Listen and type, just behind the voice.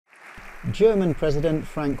German President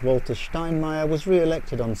Frank-Walter Steinmeier was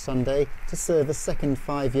re-elected on Sunday to serve a second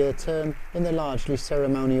five-year term in the largely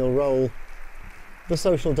ceremonial role. The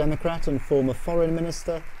Social Democrat and former Foreign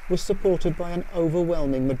Minister was supported by an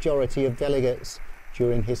overwhelming majority of delegates.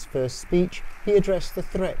 During his first speech, he addressed the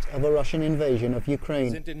threat of a Russian invasion of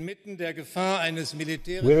Ukraine.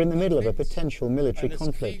 We're in the middle of a potential military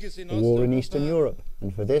conflict, a war in Eastern Europe,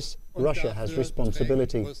 and for this, Russia has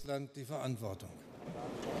responsibility.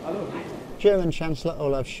 German Chancellor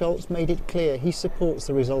Olaf Scholz made it clear he supports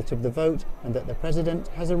the result of the vote and that the President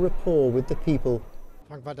has a rapport with the people.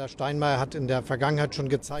 Frank-Walter Steinmeier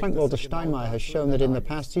has shown that in the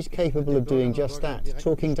past he's capable of doing just that,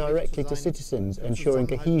 talking directly to citizens, ensuring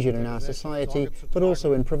cohesion in our society, but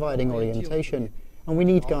also in providing orientation. And we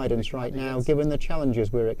need guidance right now, given the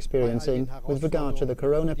challenges we're experiencing with regard to the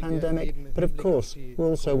corona pandemic, but of course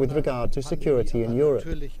also with regard to security in Europe.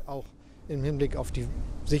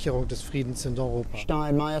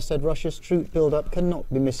 Steinmeier said Russia's troop build-up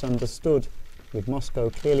cannot be misunderstood. With Moscow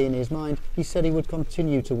clearly in his mind, he said he would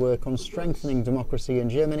continue to work on strengthening democracy in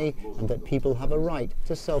Germany and that people have a right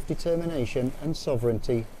to self-determination and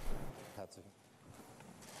sovereignty.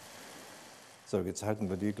 So, jetzt halten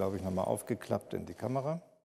wir die, glaube ich, nochmal aufgeklappt in die Kamera.